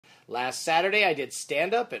Last Saturday, I did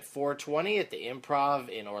stand-up at 420 at the Improv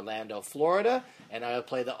in Orlando, Florida, and I will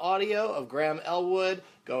play the audio of Graham Elwood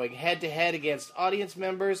going head-to-head against audience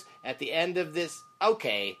members at the end of this.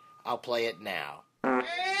 Okay, I'll play it now.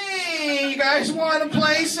 Hey, you guys want to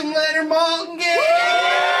play some Leonard Maltin Game?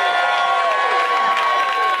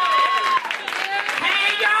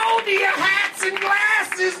 Hang on to your hats and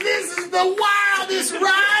glasses. This is the wildest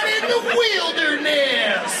ride in the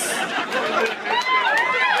wilderness.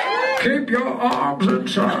 Keep your arms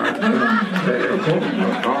inside the vehicle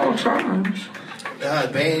at all times.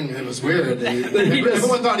 Bane, it was weird.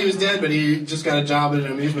 Everyone thought he was dead, but he just got a job at an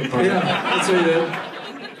amusement park. Yeah, that's what he did.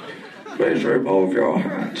 Please remove your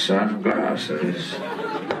hats and glasses.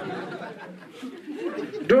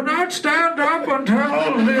 Do not stand up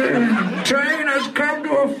until the train has come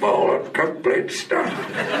to a full and complete stop.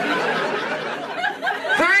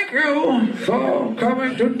 Thank you for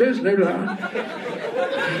coming to Disneyland.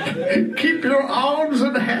 Keep your arms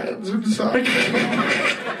and hands inside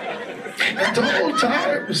at all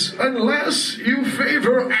times, unless you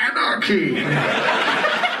favor anarchy.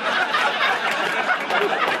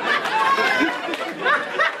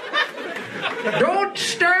 Don't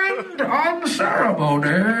stand on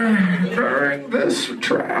ceremony during this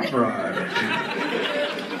tram ride.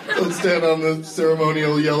 Don't stand on the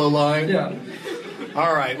ceremonial yellow line. Yeah.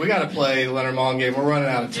 All right, we got to play the Leonard Maltin Game. We're running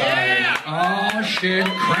out of time. Yeah. Oh, shit.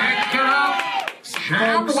 Crank it up.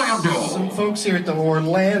 Some folks here at the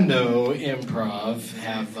Orlando Improv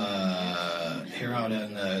have here out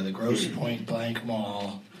in the Grosse Pointe Blank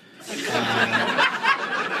Mall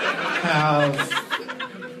have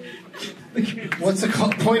what's it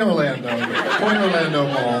called? Point Orlando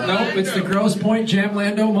Mall. Nope, it's the Grosse Pointe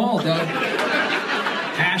Jamlando Mall, Doug.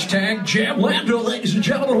 Hashtag Jamlando, ladies and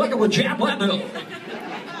gentlemen. Welcome to Jamlando.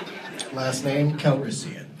 Last name,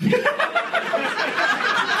 Calrissian.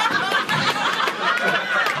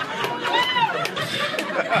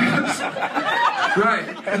 Right,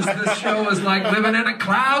 because this show is like living in a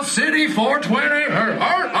cloud city, 420, art.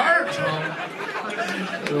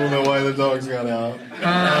 I don't know why the dogs got out.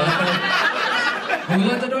 Who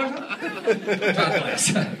let the dog out?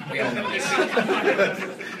 We all know this.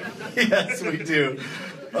 Yes, we do.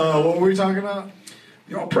 What were we talking about?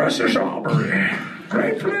 Your precious Aubrey.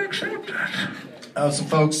 Gratefully accepted. Some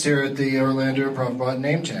folks here at the Orlando Improv brought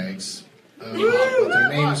name tags. With their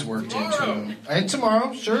names worked into them.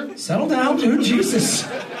 Tomorrow, sure. Settle down, dude. Jesus.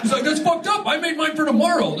 He's like, that's fucked up. I made mine for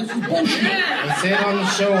tomorrow. This is bullshit. I say it on the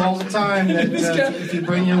show all the time that if you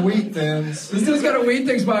bring your wheat thins... This dude's got a wheat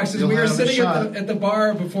thins box. We were sitting at the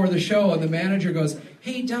bar before the show, and the manager goes,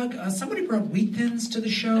 hey, Doug, somebody brought wheat thins to the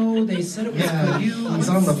show. They said it was for you. He's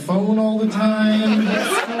on the phone all the time.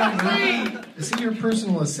 What's going on? Is he your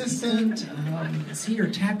personal assistant? Is he your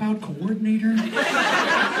tap-out coordinator?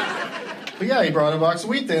 But yeah, he brought a box of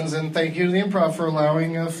wheat thins, and thank you to the Improv for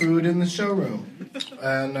allowing food in the showroom.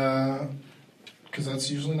 And, because that's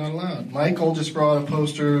usually not allowed. Michael just brought a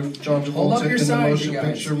poster of John Travolta in the motion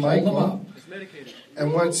picture Michael.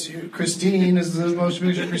 And Christine is the motion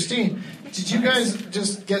picture Christine. Did you guys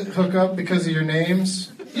just hook up because of your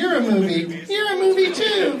names? You're a movie. You're a movie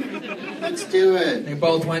too. Let's do it. They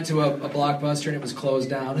both went to a Blockbuster and it was closed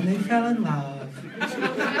down, and they fell in love.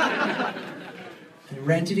 They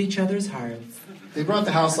rented each other's hearts. They brought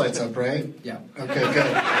the house lights up, right? Yeah. Okay,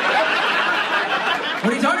 good. What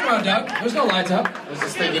are you talking about, Doug? There's no lights up. I was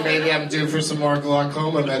just thinking maybe I'm due for some more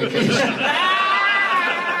glaucoma medication.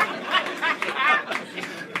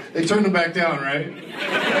 They turned them back down, right?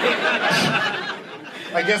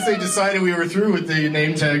 I guess they decided we were through with the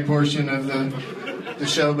name tag portion of the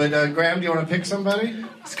show. But Graham, do you want to pick somebody?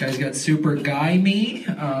 This guy's got Super Guy Me.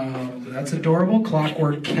 That's adorable.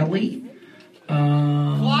 Clockwork Kelly.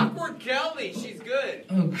 Clockwork Kelly, she's good.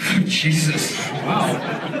 Oh, Jesus. Wow.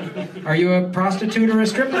 Are you a prostitute or a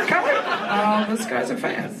stripper, Kelly? This guy's a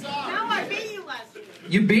fan. No, I beat you last year.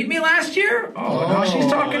 You beat me last year? Oh, no, she's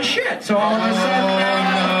talking shit. So all of a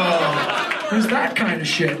sudden, there's that kind of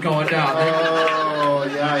shit going down there. Oh,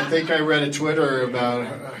 yeah, I think I read a Twitter about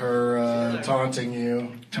her taunting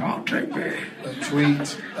you. Taunting me? A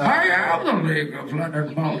tweet. I am the League of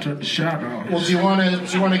Leonard Maltin Shadows. Well, do you want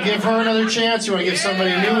to give her another chance? You want to give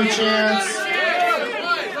somebody new a chance?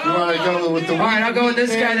 You want to go with the... All right, I'll go with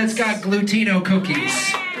this guy that's got glutino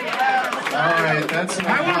cookies. All right, that's an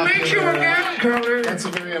I will meet you again, Curler. That's a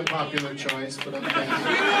very unpopular choice, but I'm thank you.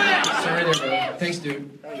 Sorry there, brother. Thanks, dude.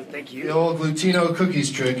 Thank you. The old glutino cookies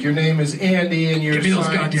trick. Your name is Andy, and your Give me those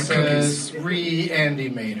sign goddamn says Andy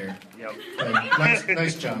Mater. Yep. Okay,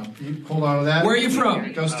 nice job. You hold on to that. Where are you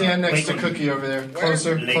from? Go stand next to Cookie over there.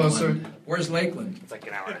 Closer. Where's Lakeland? It's like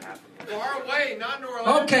an hour and a half. Far away, not in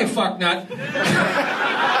Orlando. Okay, fucknut.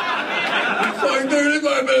 It's like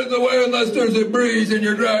 35 minutes away unless there's a breeze and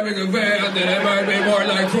you're driving a van, then it might be more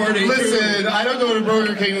like 40. Listen, I don't go to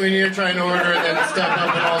Burger King when you're trying to order and then step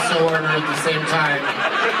up and also order at the same time.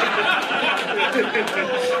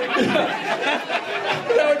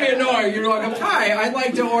 That would be annoying. You're like, hi, I'd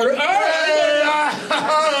like to order. I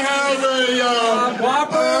have a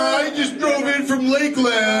Whopper. I just drove in from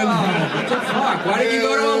Lakeland. What the fuck? Why didn't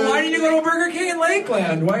you go to a Burger King in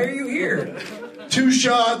Lakeland? Why are you here? 2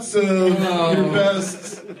 shots of your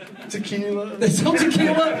best tequila. They sell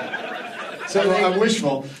tequila? So I'm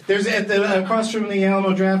wishful. There's across from the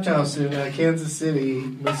Alamo Draft House in Kansas City,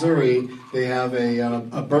 Missouri. They have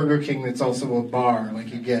a Burger King that's also a bar.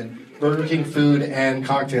 Like you get Burger King food and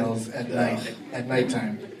cocktails at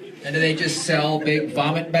nighttime. And do they just sell big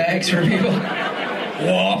vomit bags for people?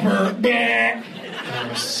 Whopper. I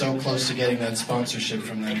was so close to getting that sponsorship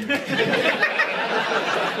from them.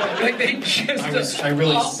 Like they just... I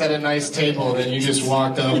really set a nice table, and then you just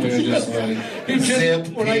walked up and it just like zip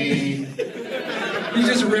pee. You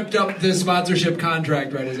just ripped up the sponsorship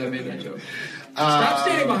contract right as I made that joke. Stop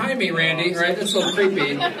standing behind me, Randy. Right? That's so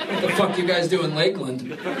creepy. What the fuck you guys do in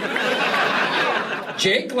Lakeland?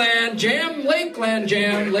 Jakeland, Jam, Lakeland,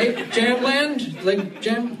 Jam, Lake, Jamland, Lake,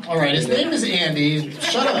 Jam. All right, his name is Andy.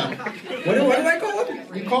 Shut up. What did I call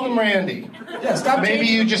him? You called him Randy. Yeah, stop. Maybe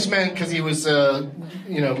you just meant because he was,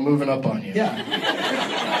 moving up on you.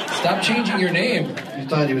 Yeah. Stop changing your name. You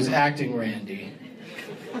thought he was acting Randy.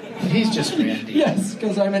 He's just Randy. Yes,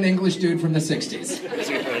 because I'm an English dude from the 60s.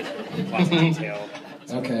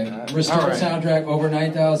 Okay. Restored soundtrack, over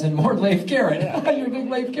 9,000. More Leif Garrett. You're a big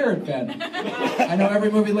Leif Garrett fan. I know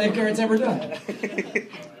every movie Leif Garrett's ever done.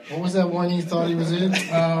 What was that one you thought he was in?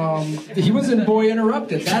 He was in Boy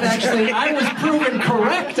Interrupted. That actually, I was proven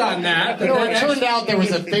correct on that. It turned out there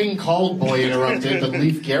was a thing called Boy Interrupted, but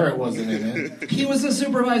Leif Garrett wasn't in it. He was a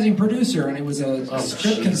supervising producer, and he was a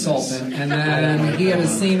script consultant. And then he had a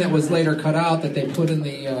scene that was later cut out that they put in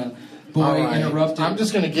the Boy Interrupted. I'm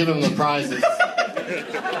just going to give him the prizes.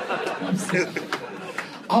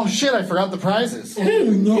 Oh shit! I forgot the prizes. Oh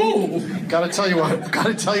no! Gotta tell you what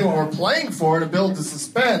we're playing for to build the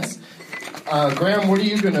suspense. Graham, what are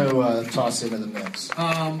you gonna toss into the mix?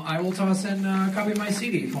 I will toss in a copy of my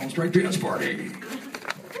CD, Home Strike Dance Party.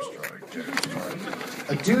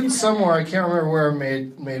 A dude somewhere, I can't remember where,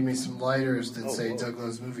 made me some lighters that say Doug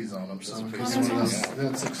Loves Movies on them, so in case one of those,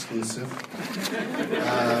 that's exclusive.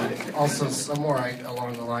 Also, somewhere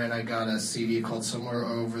along the line, I got a CD called Somewhere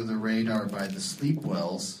Over the Radar by the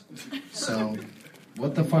Sleepwells. So,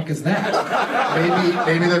 what the fuck is that?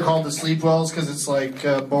 Maybe they're called the Sleepwells because it's like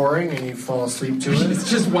boring and you fall asleep to it. It's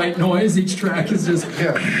just white noise. Each track is just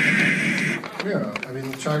yeah. I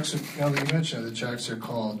mean the tracks are. Now that you mention it, the tracks are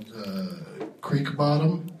called Creek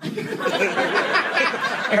Bottom,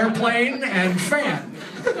 Airplane, and Fan.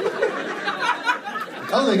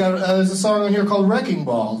 Oh, they got there's a song on here called Wrecking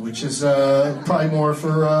Ball, which is probably more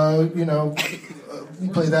for you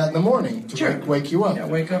play that in the morning to wake you up. Yeah,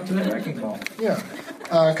 wake up to the Wrecking Ball. Yeah.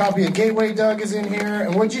 A copy of Gateway Doug is in here.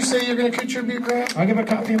 And what'd you say you're going to contribute, Graham? I'll give a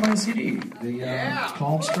copy of my CD, the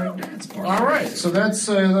Home Strike Dance Party. All right, so that's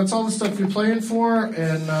all the stuff you're playing for,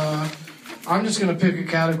 and I'm just going to pick a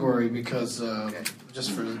category because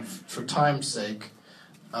just for time's sake,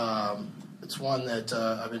 it's one that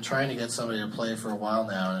I've been trying to get somebody to play for a while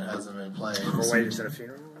now, and it hasn't been played. 4 Weddings and a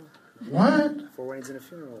Funeral? What? 4 Weddings and a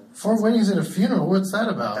Funeral. 4 Weddings and a Funeral? What's that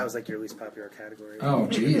about? That was like your least popular category. Oh,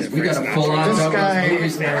 jeez. We got a full-on this guy.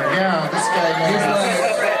 movies there. Yeah, this guy.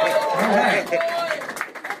 All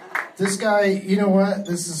right. This guy, you know what?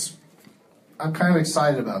 I'm kind of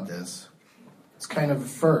excited about this. It's kind of a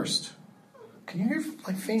first. Can you hear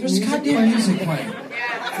like faint There's music goddamn playing? music playing.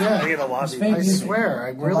 Yeah. I swear,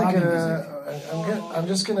 I'm really gonna. I'm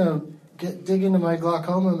just gonna dig into my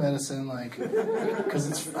glaucoma medicine,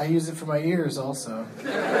 because I use it for my ears also. You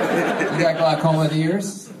got glaucoma of the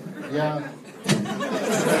ears? Yeah.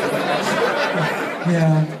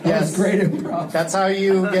 Yeah. Yes. That's great improv. That's how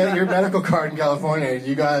you get your medical card in California.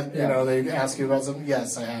 You got, they ask you about something.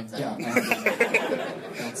 Yes, I have that. Yeah.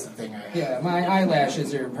 That's the thing I have. Yeah, my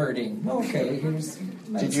eyelashes are hurting. Okay, here's...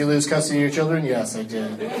 Did you lose custody of your children? Yes, I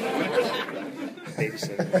did. There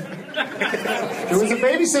was a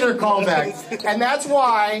babysitter callback, and that's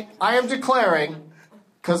why I am declaring,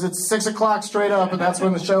 because it's 6 o'clock straight up, and that's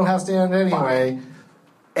when the show has to end anyway.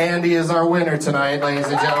 Andy is our winner tonight, ladies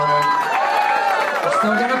and gentlemen. We're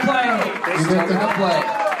still gonna play. We're gonna play.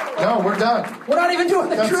 No, we're done. We're not even doing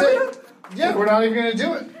the That's trivia? it. Yeah, we're not even gonna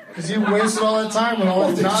do it because you wasted all that time with all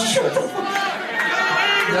this nonsense.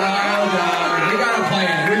 We gotta play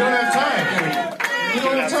it. We don't have time. We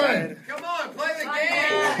don't have time. Come on, play the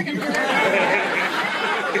game.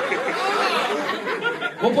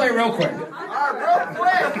 We'll play it real quick. Real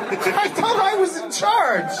quick. I thought I was in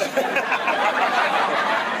charge.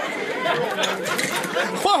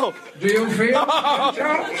 Whoa! Do you feel? God,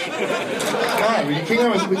 when you came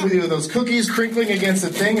out with those cookies crinkling against the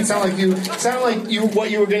thing, it sounded like you. What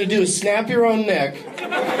you were going to do is snap your own neck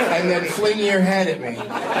and then fling your head at me.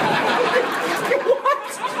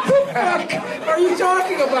 What are you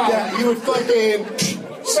talking about? Yeah, you would fucking.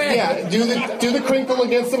 Yeah, do the crinkle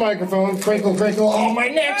against the microphone. Crinkle, crinkle. Oh, my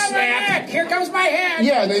neck snapped. Here comes my head.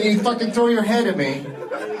 Yeah, and then you fucking throw your head at me.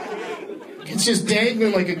 It's just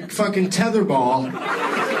dangling like a fucking tether ball.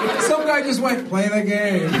 Some guy just went, play the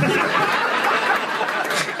game.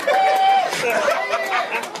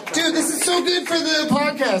 Dude, this is so good for the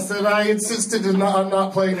podcast that I insisted on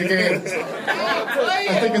not playing the game.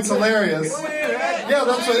 I think it's hilarious. Yeah,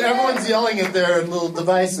 that's what everyone's yelling at their little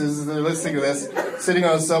devices as they're listening to this, sitting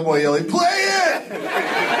on a subway yelling, play it!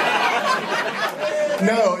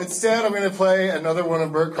 No, instead I'm going to play another one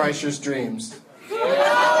of Bert Kreischer's dreams.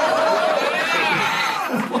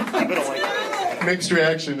 Mixed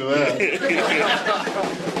reaction to that.